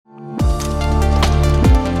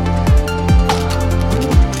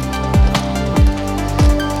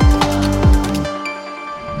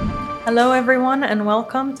Hello, everyone, and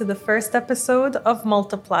welcome to the first episode of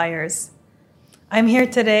Multipliers. I'm here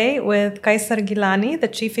today with Kaiser Geelani, the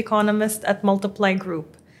Chief Economist at Multiply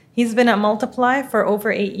Group. He's been at Multiply for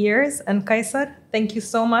over 8 years, and Kaiser, thank you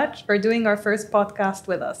so much for doing our first podcast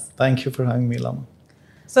with us. Thank you for having me, Lama.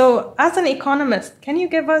 So, as an economist, can you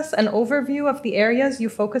give us an overview of the areas you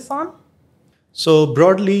focus on? So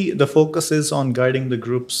broadly, the focus is on guiding the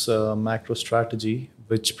group's macro strategy,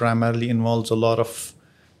 which primarily involves a lot of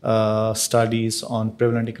studies on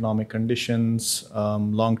prevalent economic conditions,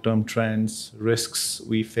 long-term trends, risks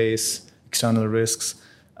we face, external risks,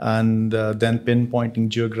 and then pinpointing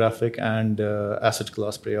geographic and asset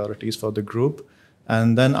class priorities for the group.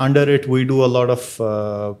 And then under it, we do a lot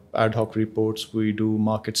of ad hoc reports, we do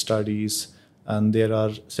market studies, and there are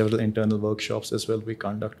several internal workshops as well we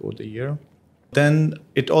conduct over the year. Then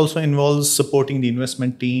it also involves supporting the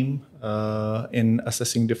investment team in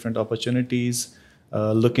assessing different opportunities,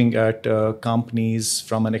 looking at companies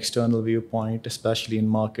from an external viewpoint, especially in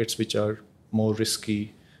markets which are more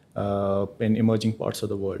risky in emerging parts of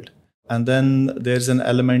the world. And then there's an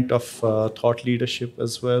element of thought leadership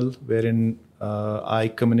as well, wherein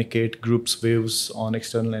I communicate groups' views on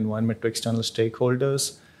external environment to external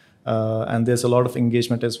stakeholders. And there's a lot of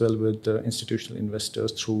engagement as well with institutional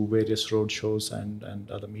investors through various roadshows and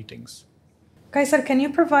other meetings. Kaiser, can you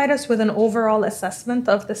provide us with an overall assessment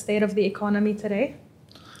of the state of the economy today?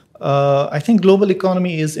 I think global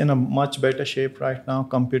economy is in a much better shape right now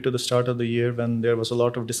compared to the start of the year when there was a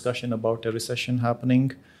lot of discussion about a recession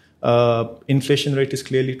happening. Inflation rate is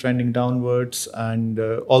clearly trending downwards, and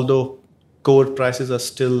although core prices are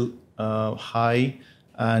still high,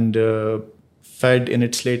 and Fed in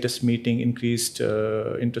its latest meeting increased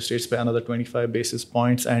interest rates by another 25 basis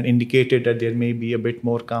points and indicated that there may be a bit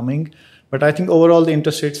more coming. But I think overall the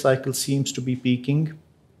interest rate cycle seems to be peaking,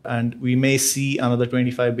 and we may see another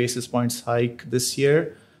 25 basis points hike this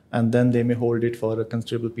year, and then they may hold it for a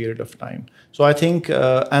considerable period of time. So I think,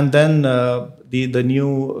 and then the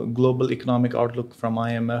new global economic outlook from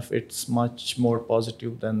IMF, it's much more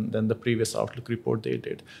positive than the previous outlook report they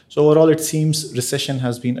did. So overall, it seems recession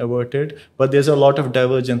has been averted, but there's a lot of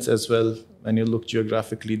divergence as well. When you look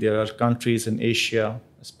geographically, there are countries in Asia,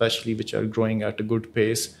 especially, which are growing at a good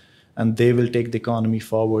pace, and they will take the economy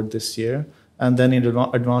forward this year. And then in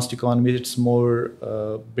advanced economies, it's more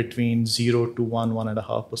between 0 to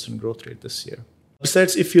 1.5% growth rate this year.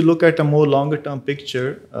 Besides, if you look at a more longer term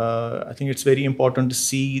picture, I think it's very important to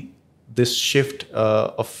see this shift we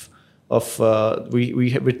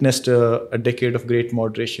have witnessed a decade of great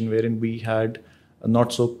moderation wherein we had a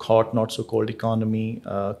not so hot, not so cold economy.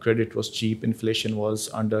 Credit was cheap, inflation was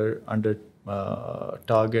under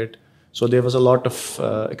target. So there was a lot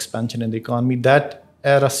of expansion in the economy. That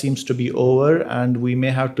era seems to be over, and we may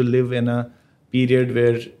have to live in a period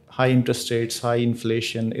where high interest rates, high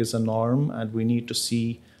inflation is a norm, and we need to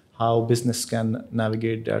see how business can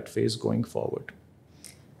navigate that phase going forward.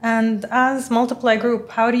 And as Multiply Group,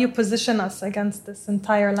 how do you position us against this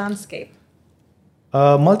entire landscape?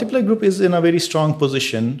 Multiply Group is in a very strong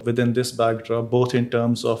position within this backdrop, both in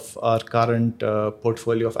terms of our current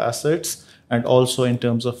portfolio of assets and also in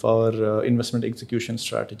terms of our investment execution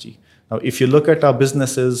strategy. Now, if you look at our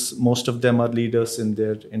businesses, most of them are leaders in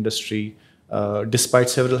their industry. Despite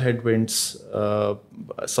several headwinds,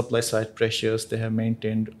 supply side pressures, they have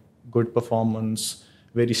maintained good performance,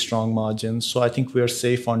 very strong margins. So I think we are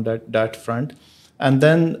safe on that front. And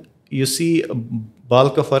then you see a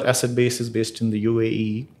bulk of our asset base is based in the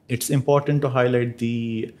UAE. It's important to highlight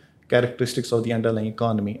the characteristics of the underlying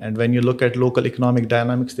economy. And when you look at local economic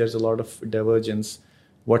dynamics, there's a lot of divergence.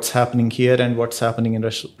 What's happening here and what's happening in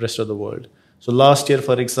the rest of the world. So last year,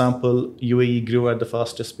 for example, UAE grew at the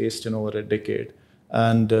fastest pace in over a decade.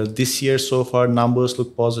 And this year so far, numbers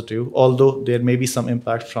look positive, although there may be some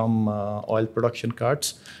impact from oil production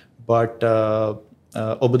cuts. But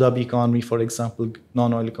Abu Dhabi economy, for example,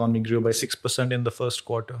 non-oil economy grew by 6% in the first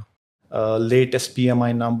quarter. Latest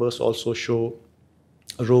PMI numbers also show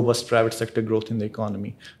robust private sector growth in the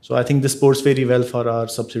economy. So I think this bodes very well for our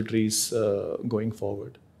subsidiaries going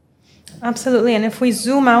forward. Absolutely. And if we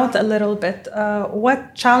zoom out a little bit,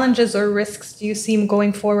 what challenges or risks do you see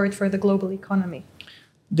going forward for the global economy?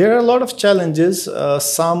 There are a lot of challenges.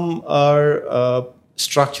 Some are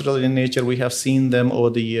structural in nature. We have seen them over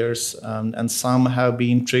the years, and some have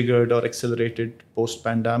been triggered or accelerated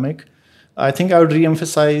post-pandemic. I think I would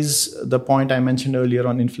re-emphasize the point I mentioned earlier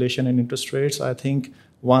on inflation and interest rates. I think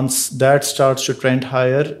once that starts to trend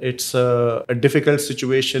higher, it's a difficult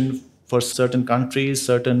situation for certain countries,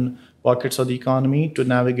 certain pockets of the economy to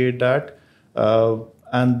navigate that.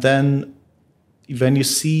 And then when you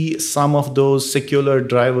see some of those secular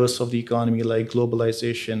drivers of the economy like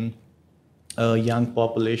globalization, young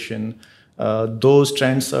population, those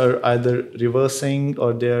trends are either reversing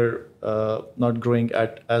or they're not growing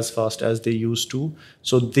at as fast as they used to.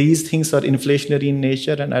 So these things are inflationary in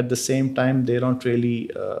nature, and at the same time, they don't really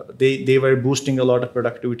they were boosting a lot of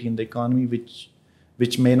productivity in the economy,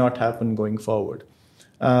 which may not happen going forward.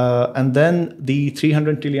 And then the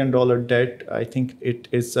 $300 trillion debt, I think it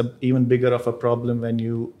is even bigger of a problem when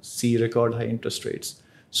you see record high interest rates.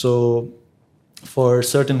 So for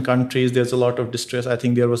certain countries, there's a lot of distress. I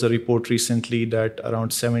think there was a report recently that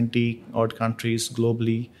around 70 odd countries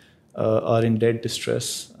globally are in debt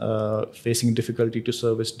distress, facing difficulty to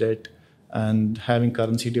service debt and having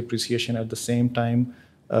currency depreciation at the same time.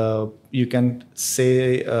 You can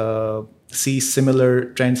see similar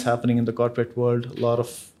trends happening in the corporate world. A lot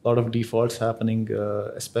of defaults happening,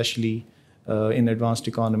 especially in advanced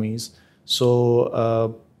economies.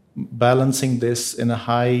 So balancing this in a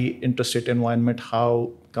high interest rate environment,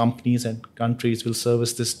 how companies and countries will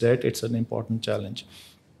service this debt, it's an important challenge.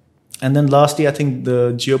 And then lastly, I think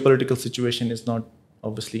the geopolitical situation is not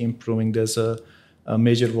obviously improving. There's a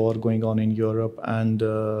major war going on in Europe, and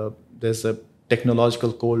there's a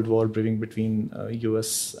technological cold war brewing between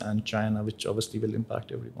US and China, which obviously will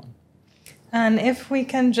impact everyone. And if we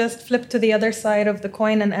can just flip to the other side of the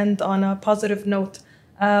coin and end on a positive note,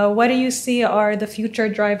 what do you see are the future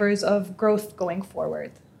drivers of growth going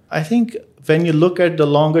forward? I think when you look at the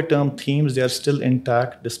longer term themes, they are still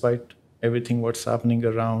intact despite everything what's happening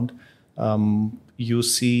around. You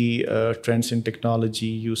see trends in technology,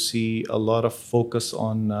 you see a lot of focus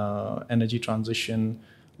on energy transition,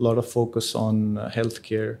 a lot of focus on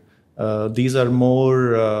healthcare. These are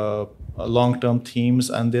more long-term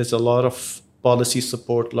themes, and there's a lot of policy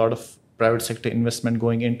support, a lot of private sector investment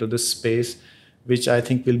going into this space, which I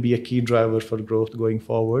think will be a key driver for growth going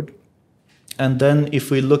forward. And then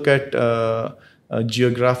if we look at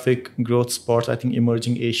geographic growth spots, I think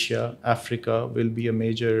emerging Asia, Africa will be a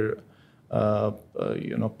major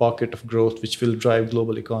pocket of growth, which will drive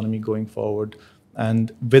global economy going forward.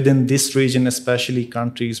 And within this region, especially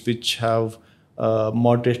countries which have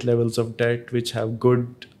moderate levels of debt, which have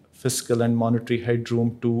good fiscal and monetary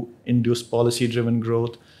headroom to induce policy-driven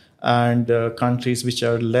growth, and countries which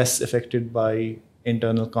are less affected by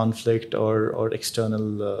internal conflict or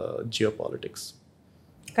external geopolitics.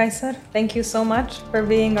 Kaiser, thank you so much for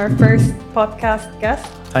being our first podcast guest.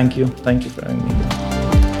 Thank you. Thank you for having me.